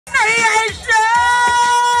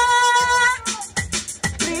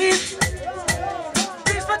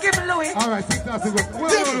Alright, 6,000 go.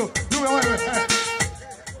 Wait.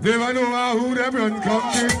 Never know who them run come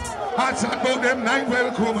to. I chat about them 9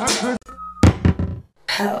 welcome.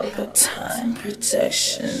 Pelpa time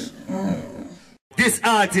protection. This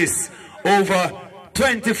artist, over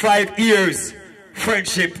 25 years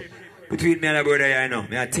friendship between me and a brother, I know.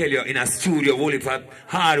 May I tell you, in a studio, only for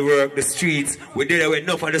hard work, the streets, we did it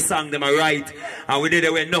enough of the song them I write, and we did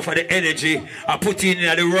it enough of the energy I put in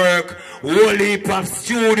the work, whole heap of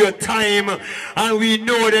studio time, and we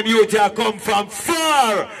know them youth have come from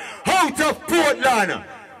far out of Portland,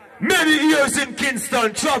 many years in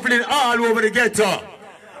Kingston, traveling all over the ghetto.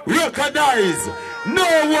 Recognize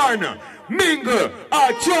no one mingle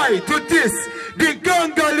or try to diss the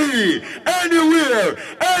Gangali anywhere,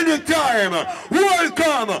 anytime.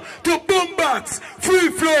 Welcome to Boom Box Free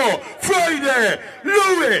Flow Friday.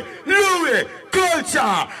 Louie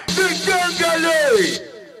Culture, the Gangali.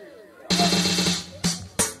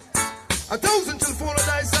 1,000 till 4 on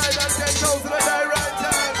thy side and 10,000 on thy right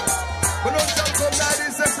hand. But don't jump from that,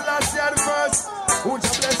 this is the last year the first. Who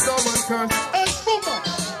shall bless no man curse? And Boom Box,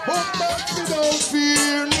 we don't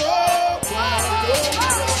fear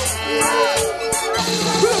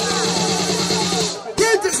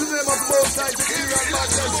Greatest is the name of the Most High, the King of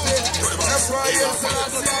Majesty. Emperor,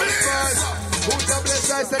 Selassie, and first. Who shall bless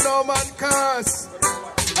I say no man curse?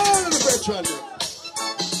 All of the veterans.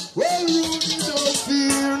 Well, Rudy don't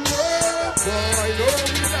fear no boy, no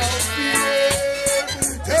we don't fear.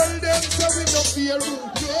 Tell them so we don't fear no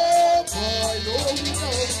boy, no we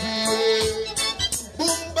don't fear.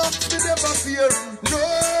 Boom Box we never fear no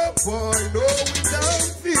boy, no we don't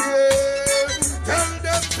fear. Tell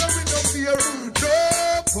them so we don't fear no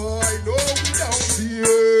boy, no we don't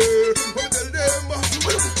fear. Well, tell them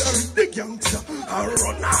we don't the gangster and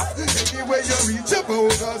run off. Anyway you reach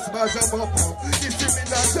about us, smash them up. If you mean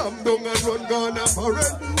that jam down and run gonna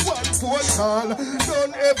foreign, one phone call,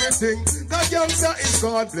 done everything. The gangster is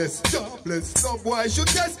God bless, jobless. Some boy should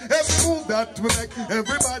guess every move that we make.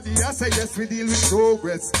 Everybody I say yes, we deal with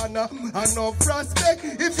progress and no prospect.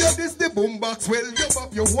 If you this the Boom Box, well you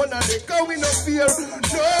up your one and they going no fear.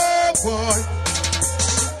 No boy.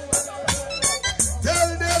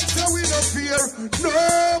 Tell them so we no fear.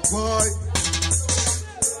 No boy.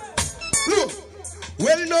 Look.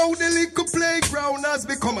 Well, now the little playground has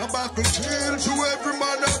become a battlefield. To every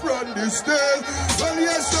man that run this tale. Well,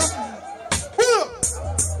 yes, sir.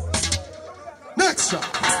 Next shot.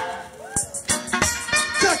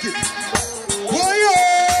 Take it. Why-yo,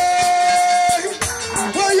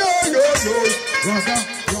 Rocka,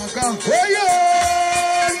 why-yo.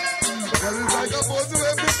 Well, it's like a boss who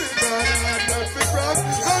everything gone and not be proud.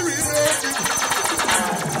 I reload it.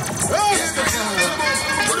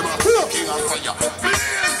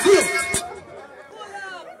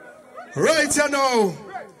 Right, you know,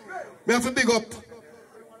 we have to big up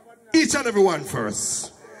each and every one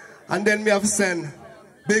first. And then we have to send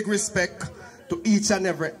big respect to each and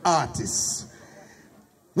every artist.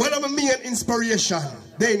 One of my main inspiration,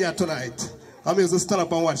 they here tonight, I'm going to stand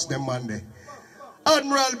up and watch them Monday.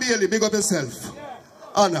 Admiral Bailey, big up yourself.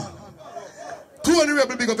 Anna. Tony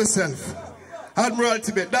Rebel, big up yourself. Admiral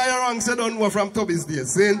Tibet, Diarang said on more from Toby's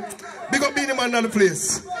days. See? Big up Beenie man on the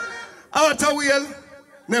place. Arthur Wheel,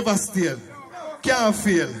 never steal. Can't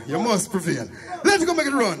fail. You must prevail. Let's go make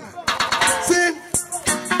it run. See?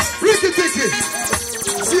 Ricky Ticky.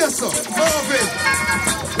 See us so. Marvin.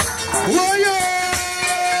 Why-yo.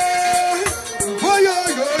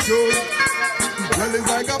 Well, it's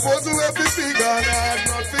like a puzzle where the figure and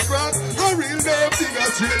not the crack. A real dope figure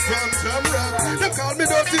straight from Jamrock. They call me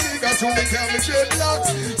dirty nigga, so they call me straight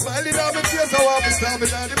locks. Smiling on my face, I want to stab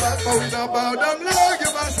it on the back. But we don't bow down low,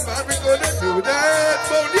 you must man, we gonna do that.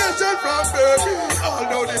 Foundation from birth, all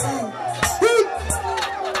know the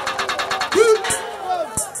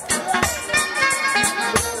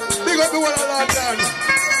big up the one of London.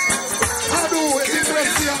 How do we in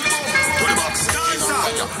West here?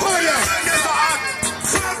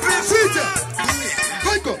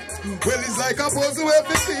 Well, it's like a puzzle where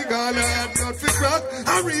the figure and not for crack.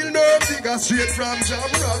 A real nerve digger straight from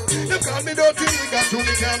Jamrock. They call me dirty nigga, so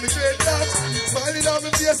they call me straight down. Smiling on my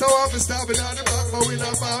face, I want to stab it on the back. But we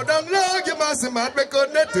not bow down low, you must be mad, we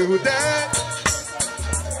couldn't do that.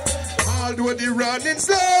 Although the running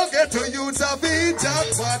slow, get to use a beat up.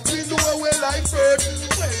 But we know where life hurt.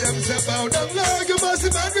 When them say bow down low, you must be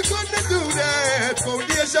mad, we couldn't do that.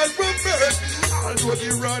 Foundation from birth. Although the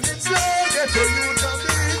running slow, get to use a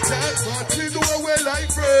beat up. But we know where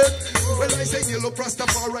life hurt. Well, I say yellow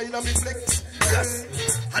Rastafari in a me flex. Yes.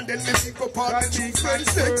 And then we pick up all the chicks and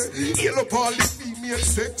sex. Heal up all the female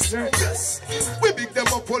sex. Yes. We big them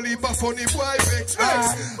up only but funny boy vex.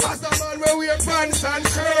 As a man where we wear pants and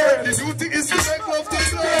shirt, the duty is to make love to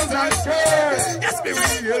clothes and skirt. Yes, be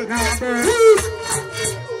real.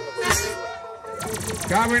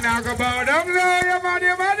 Coming out about don't play, your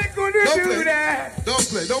body could do that. Don't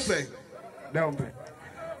play. Don't play.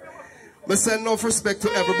 I send enough respect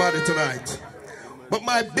to everybody tonight. But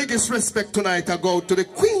my biggest respect tonight I go to the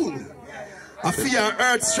Queen. I feel her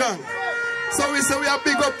earth strong. So we say we are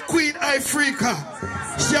big up Queen Africa.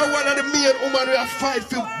 She is one of the main women who have fight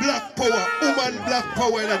for black power. Woman black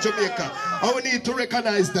power in Jamaica. And we need to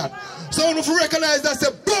recognize that. So if you recognize that,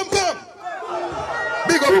 say boom boom.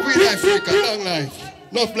 Big up Queen Africa. Long life.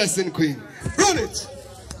 Enough blessing Queen. Run it.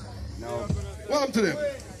 No. Welcome to them.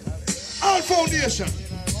 All foundation.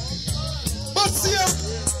 But see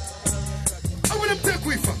I'm going to take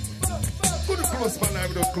with her. Couldn't close my life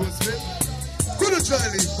without close me. Couldn't try to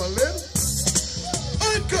leave for them.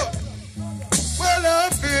 And go. Well,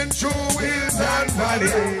 I've been through hills and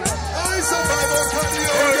valleys. I survived out of the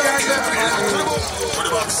old to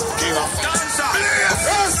the box. King of dancer.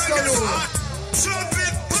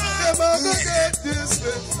 Them are going to get this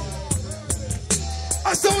bit.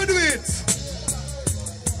 That's how we do it.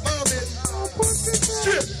 Mommy.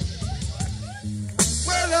 Straight.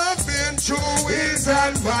 Well, I've been through hills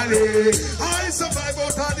and valleys. I survive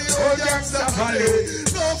out of the old gangster valley.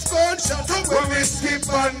 Love gunshot when we skip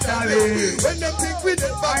and dally. When them think we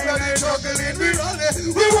dead back and they juggling, we rally.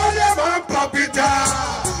 We want them and pop it down.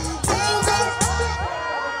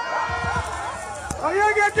 Oh, you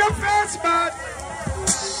get your face, man.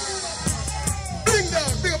 Bring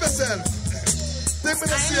down, big up yourself. Take me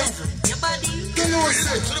to see you. Your body. The Louie.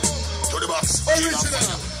 To the box.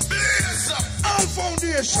 Original. All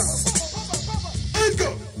foundation. And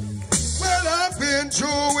go. Well, I've been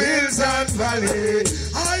through hills and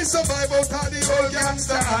valleys. I survive out of the old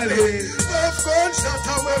gangster alley. Love gunshot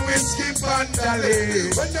when we skip and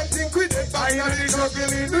dally. When them think we dead by and they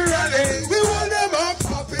juggling the rally. We want them up,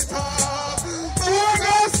 pop it off. But we're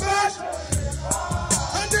gonna smash.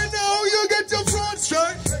 And then now you get your front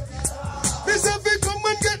strike. This if we come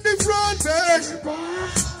and get the front edge.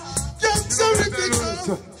 Gangster if we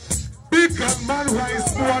come. Big gun man,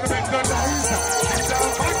 rise, one make the noise.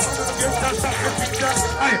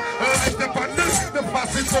 I step on the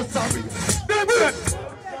passage so sorry.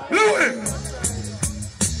 Louie!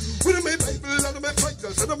 With my Bible and my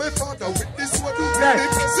fighters and my father with this one.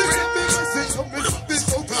 Message of me this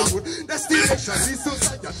so good. That's the action, this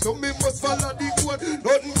society. So me must follow the code.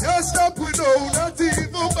 Nothing can stop with no, not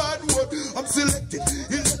even bad word. I'm selected,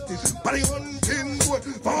 elected, by the hunting word.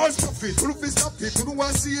 False prophet, proof is not it. You don't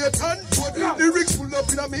want to see it and put the rigs pull up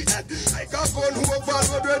in my head. Like a gun who have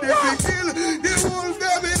followed ready to kill. The wolf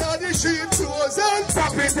them in the sheep clothes and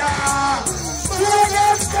pop it down. We're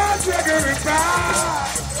gonna start triggering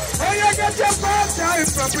back. Oh, you get your first time,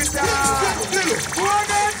 pop it down.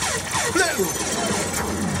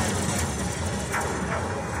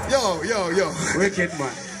 Yo. Wicked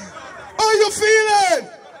man. How you feeling?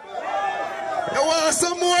 You want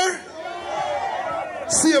some more?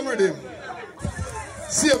 See him rhythm.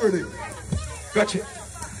 Gotcha.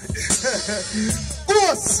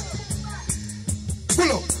 Boss.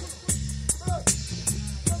 Pull up.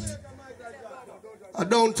 A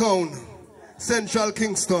downtown, Central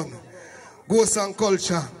Kingston, Ghost and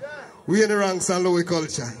Culture, we in the ranks and Louie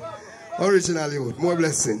culture. Original youth, more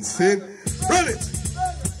blessings. See? Run it!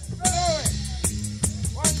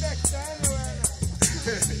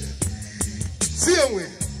 See him way.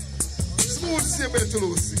 Smooth same way to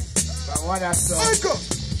Lucy. Michael!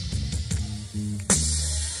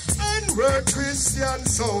 And we're Christian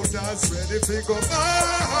soldiers ready to go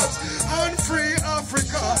march and free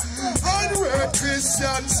Africa. And we're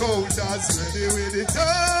Christian soldiers ready with the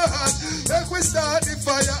charge. Like we start the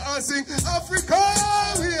fire and sing Africa,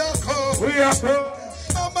 we are come.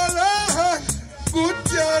 Mama land, good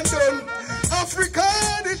can done. Africa,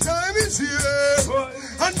 the time is here.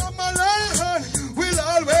 And Mama land will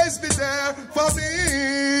always be there for me.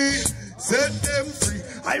 Set them free.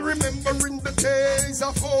 I remember in the days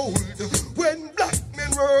of old, when black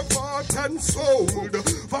men were bought and sold.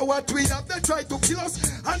 For what we have, they try to kill us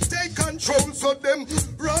and take control. So them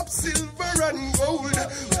rob silver and gold.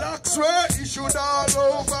 Blacks were issued all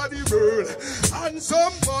over the world. And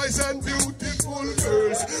some boys and beautiful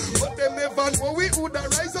girls. But them never know we would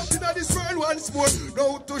rise up in this world once more.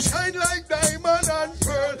 Now to shine like diamond and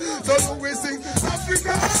pearl. So now we sing,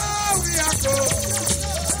 Africa, we are gold.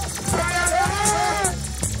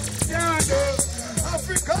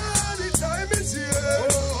 Africa, the time is here.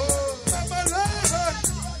 Mama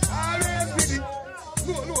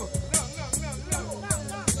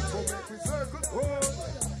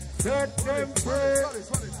Set them free.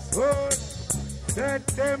 Set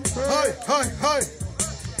them free. Hi.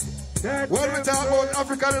 When we talk about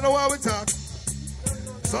Africa, you know what we talk.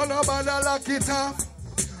 So nobody lock it up.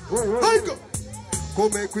 Hi, go.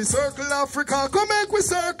 Come make we circle Africa, come make we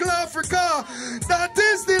circle Africa. That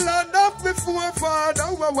is the land of me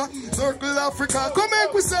forefather. Circle Africa, come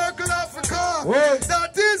make we circle Africa.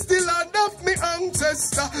 That is the land of me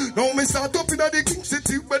ancestor. Now me start up in the king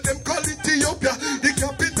city where them call Ethiopia. The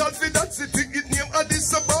capital for that city is named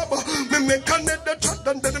Addis Ababa. Me make another trot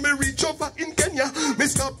and then me reach over in Kenya. Me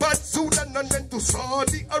stop at Sudan and then to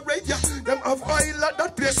Saudi Arabia. Them have oil at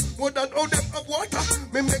that place more than all them have water.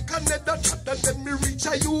 Me make another trot and then me reach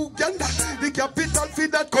a Uganda, the capital for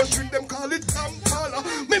that country, them call it Kampala.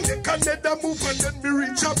 Me make another move and then me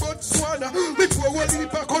reach a Botswana. Me pour one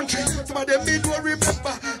heap of country, some of them me don't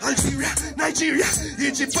remember. Algeria, Nigeria,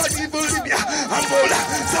 Egypt, and even Libya, Angola,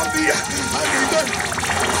 Zambia, and even.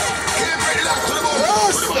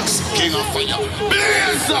 King of fire,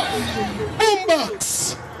 blaze up.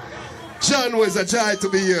 Boombox. John was a joy to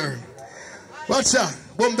be here. Watch out,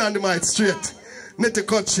 boom down the mic straight. Nitty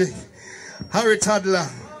country. Harry Toddler.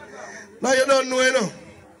 Now you don't know, you know.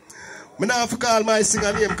 I don't have to call my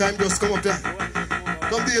singer name, because just come up there.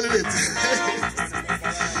 Come deal with it.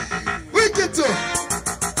 Wicked too.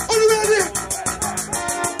 Are you ready?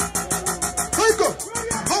 Hi, go.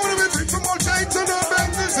 How want to be from all giants and all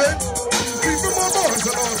bangers, eh? People more boys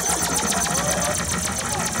and all.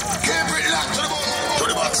 Can't bring it up to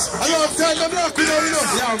the box. I love time to block, you know.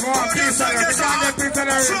 Yeah, go on, peace on there. Peace on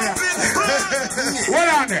there. Hold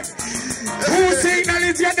on there. Who signal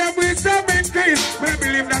is your them wisdom increase? We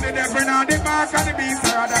believe that the devil now the mark and the beast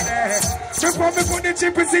are other day. Before me put the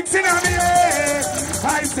chip in 6 in on me,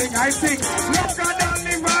 I sing. Look at that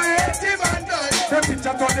live by 80 man die. The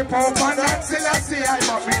picture to the Pope and that's still I see I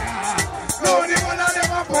got me. No, the one of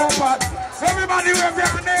them a Pope. Everybody who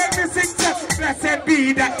have name me sing blessed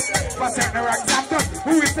be that. But set the rocks after,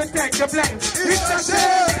 who is to take the blame? It's a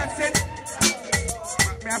shame. Blessed.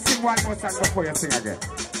 May I sing one more song before you sing again?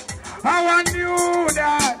 How I knew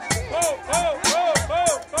that.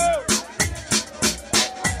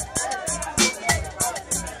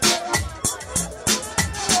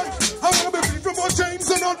 I want to be free from all chains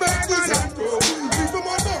and all bangles and go. Free from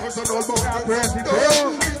all bars and all bangles and go.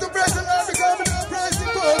 Free the present and become an uprising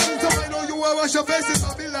person. So I know you are wash your face in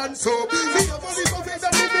Babylon soap. See your body for faith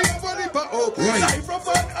and leave your body for hope. Life from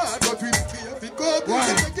one heart, but we can't pick up.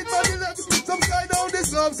 Take it by the legs, some guy down the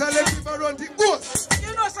slums and let people run the ghost.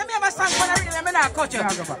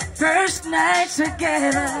 First night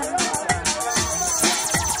together,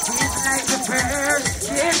 it's like the first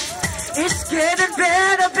kiss. It's getting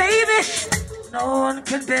better, baby. No one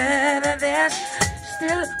can better this.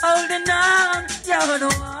 Still holding on, you're the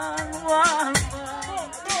one.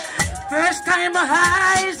 First time my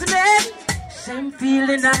eyes met, same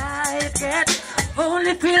feeling I get.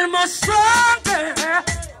 Only feel more stronger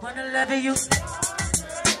when I love you.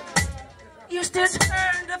 You still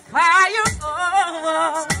turn the fire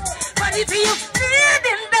on. But if you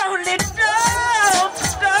feeling lonely, don't.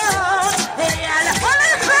 Hey, I'll hold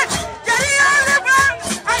it back. You're the only one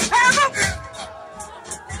I have.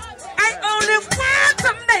 I only want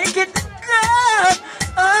to make it good.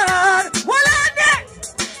 Well, I did.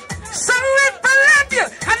 So if I love you,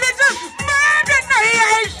 a little more than I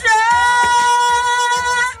should.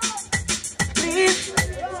 Please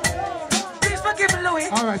forgive me, Louie.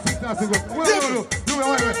 All right, 6,000 good. Wait.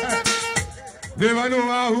 Never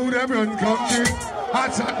know who them run come to. I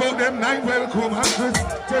chat about them night welcome actors.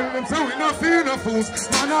 Tell them so we not fear no fools.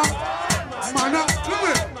 Man up, look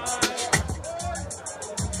it.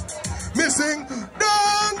 Missing,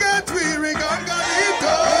 don't get weary,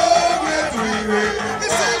 Gangalito. Don't get weary.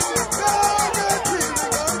 Missing, don't get weary,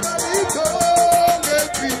 Gangalito. Don't get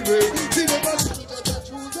weary. See the man to the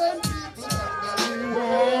chosen people, Gangalito.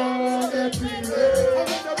 Don't get weary.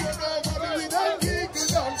 I'm gonna run over with them people,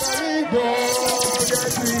 Gangalito. Don't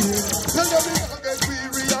get weary. Tell them we don't get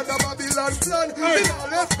weary on the Babylon plan. We now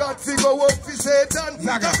left God to go up for Satan.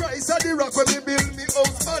 The Christ of the rock when we build me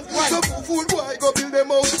house man. So fool boy go build them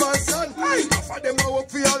house man son. Half of them a work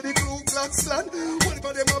for all the Ku Klux Klan. One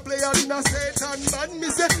of them a play all in a Satan man. Me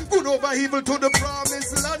say good over evil to the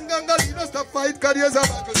promised land. Gangalino stop fight cause there's a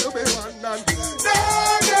battle to be won. Don't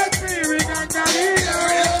get weary, Gangalino.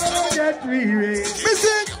 Don't get weary. Me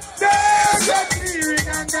say don't get weary,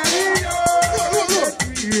 Gangalino.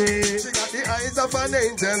 She got the eyes of an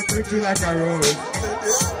angel, pretty like a rose.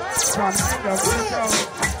 From the pull up.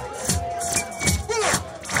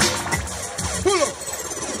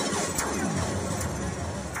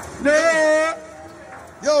 No.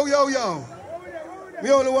 Yo.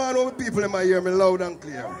 Me only want all the people in my ear, me loud and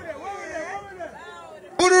clear.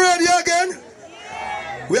 Put ready again?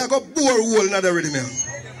 We are got bore hole in the rhythm.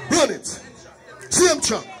 Run it. Same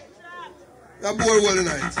track. We are bore hole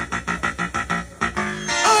tonight.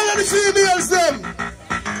 All of the females them.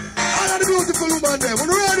 All of the beautiful women them. You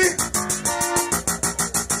ready?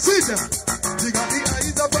 See them. She got the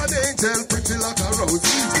eyes of an angel, pretty like a rose.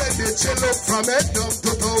 Splendid, she look from head down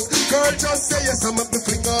to toe. Girl, just say yes, I'm up the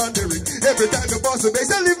fling on the ring. Every time you boss the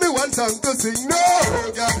bass, I leave me one song to sing. No,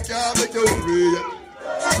 God can't make you free.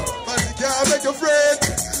 But he can't make you afraid.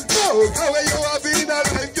 No, how you have been a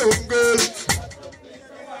life, young girl.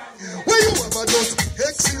 When you have a just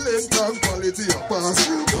excellent and quality of pass.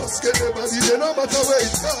 Just get the body, no matter where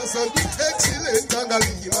it costs. And excellent and a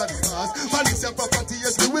lean at the pass. And it's your property,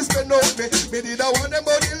 yes, we will spend on me. Me did a want them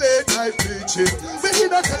body late night preaching. Me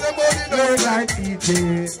did a tell them body no night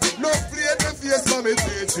teaching. No play the face for me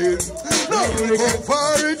teaching. No go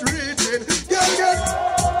far it reaching. Get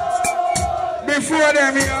before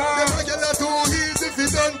them, yeah. Never get that too easy if you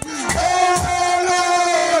done.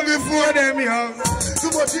 Oh, before them, yeah. So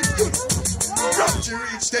much it good. From she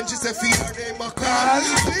reached, then she said, feel her name a call.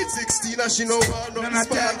 Played 16 and she no want no ball. So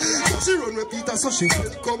she run with Peter, so she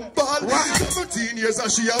will come ball. 17 years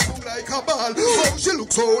and she a boom like a ball. Oh, she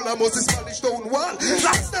looks so old, I must be Spanish stone wall.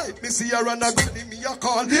 Last night, me see her and a granny me a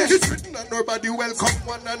call. It's written on her body, welcome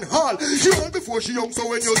one and all. She old before she young, so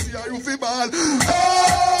when you see her, you feel ball. All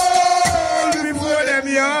before them,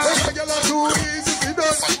 yeah.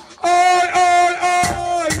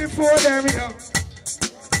 All before them, yeah.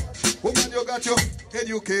 Woman, you got your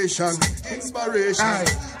education, inspiration. I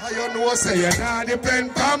don't know, say you're not depend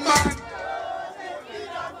on man.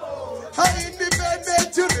 How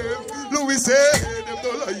independent you live. Louie say, them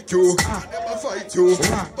don't like you, never fight you.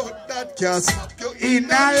 But that can't stop you in a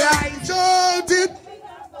life. Shout it.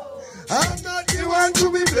 I'm not the one to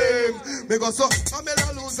be blamed. Because so,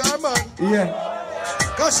 Pamela lose her man. Yeah.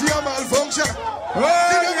 Cause she a malfunction.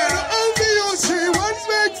 You gotta envy you, she once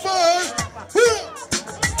make fun.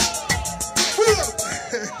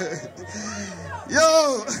 Yo,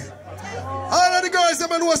 all of the girls, them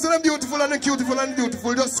know so them beautiful and beautiful and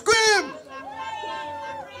beautiful. Just scream.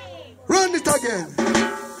 Run it again.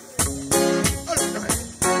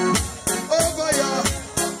 Over here.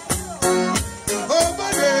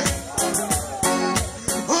 Over there.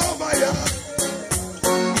 Over here.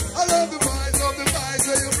 I love the vibes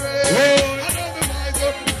where you break. I love the vibes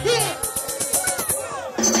of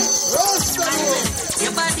Rasta.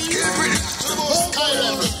 Your body.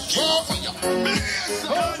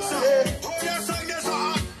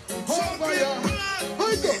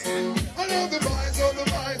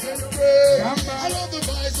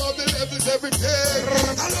 Every day. I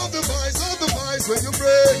love the vibes when you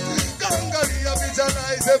break. Gangalia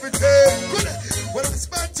visualize every day. When I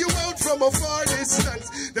spat you out from a far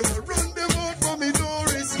distance, then I run them out from me no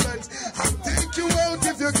response. I'll take you out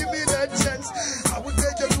if you give me that chance. I will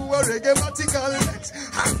take you to a reggae-matical dance.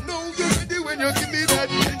 I know you're ready when you give me that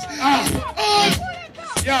chance.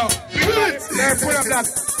 Yo, pull up that.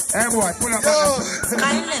 Hey boy, pull up that.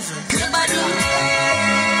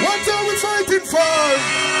 What are we fighting for?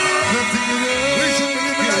 We should be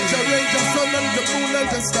living like the rain, the sun and the moon and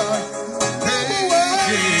the star. Number one.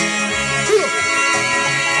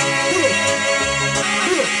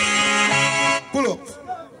 Pull up.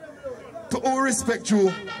 To all respect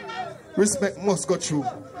you, respect must go through.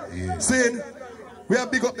 Saying, we have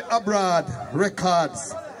big up the Abroad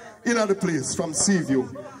Records in other place from Seaview.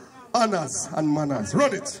 Honors and manners.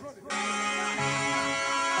 Run it.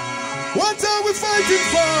 What are we fighting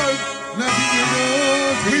for?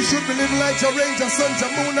 We should be living like the rain, the sun, the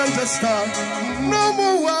moon, and the star. No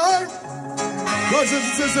more war. Brothers and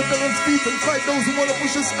sisters, let us speak and fight those who want to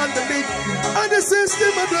push us underneath. And the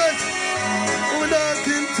system of life without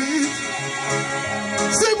teeth.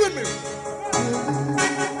 Sing with me.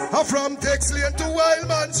 I'm from Tex Lane to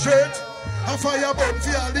Wildman Street. I fire burn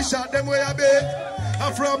for all the shot them where I bet.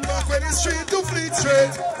 I'm from Northwest Street to Fleet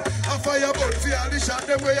Street. I fire burn for all the shot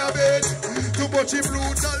them where I bet. Too much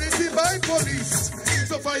brutality by police.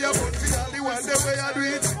 So fire burn for all the one them where I do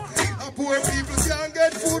it. Poor people can't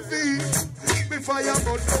get food to eat. Me fire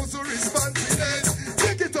burn those who respond to that.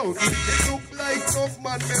 Take it out. It look like enough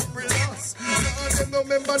man memory loss. Now them no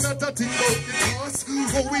member not a thing about the cost.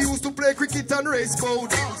 Oh, we used to play cricket and race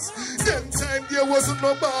powders. Them time there wasn't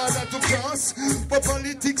no border to cross. But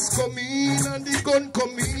politics come in and the gun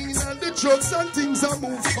come in and the drugs and things are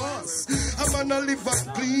move fast. A man a live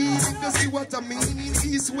and clean, if you see what I mean.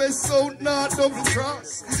 East, west, south, north, double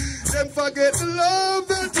cross. Them forget the love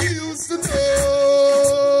that we used to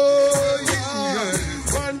know. Yeah.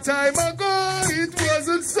 One time ago it was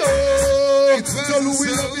So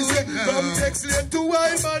Louie love is from Tex Lane to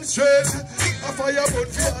Wildman Street. A fire burn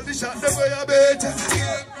for all the shot them where you bet.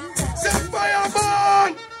 Say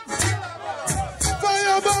fireman!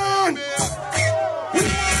 Fireman! We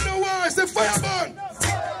want the war, say fireman!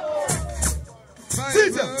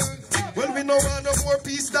 Caesar! Well, we know one no more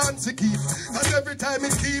peace than to keep. And every time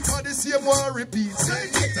it keep, and the same one repeat.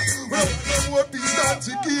 Well, no more peace than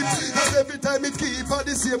to keep. And every time it keep, and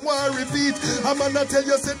the same one repeat. I'm gonna tell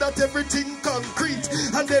you, say that everything concrete.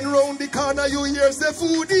 And then round the corner, you hear the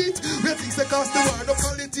food eat. We think they cost the war, the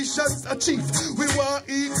politicians achieve. We want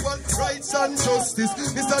equal rights and justice.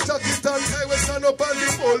 Mr. Jackistan, I will stand up on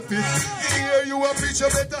the pulpit. Here you a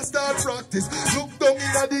preacher, better start practice. Look down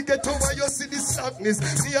in the ghetto where you see the sadness.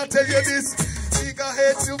 Me, I tell you this, big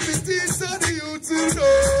ahead to 15 so the youth to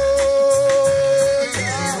know.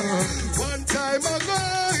 One time ago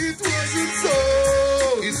it wasn't so.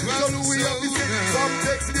 So Louie have been from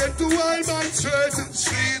Tex Lane to Wildman Street.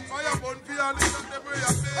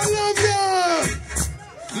 I love ya.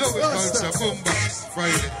 Love it, Boom Box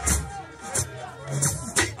Friday.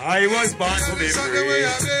 I was born to be free.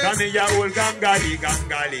 Come here, old gangali.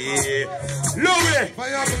 Louie!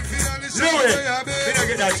 Louie! We don't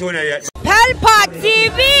get that tune yet. Pelpa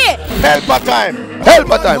TV! Pelpa time!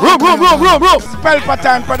 Pelpa time! Room! Pelpa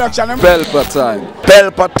Time Production. Pelpa Time.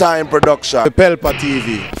 Pelpa time production. Pelpa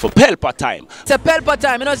TV. For Pelpa Time. It's a Pelpa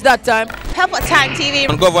time, you know it's that time. Pelpa Time TV.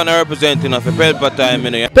 I'm governor representing of Pelpa Time,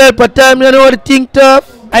 you know. Pelpa time, you know what the thing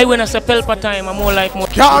tough? I when I say Pelpa time, I'm more like more.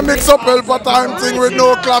 Can't mix up Pelpa time thing with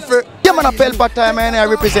no coffee. Yeah, man, a Pelpa time, and I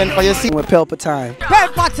represent for you. See, with Pelpa time.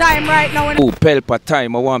 Pelpa time right now. Oh, Pelpa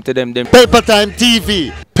Time. I want to them. Pelpa time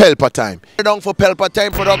TV. Pelpa time. Down for Pelpa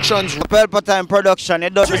Time Productions. Pelpa Time Production.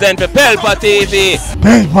 It does Represent for Pelpa TV.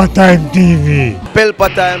 Pelpa Time TV. Pelpa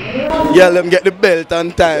Time. Yeah, let me get the belt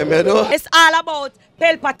on time, you know. It's all about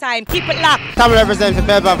Pelpa time. Keep it locked. Come represent for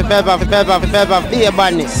Pelpa, be a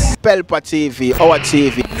badness. Pelpa TV, our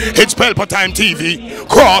TV. It's Pelpa time TV.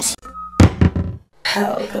 Cross.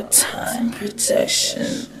 Pelpa time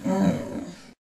protection.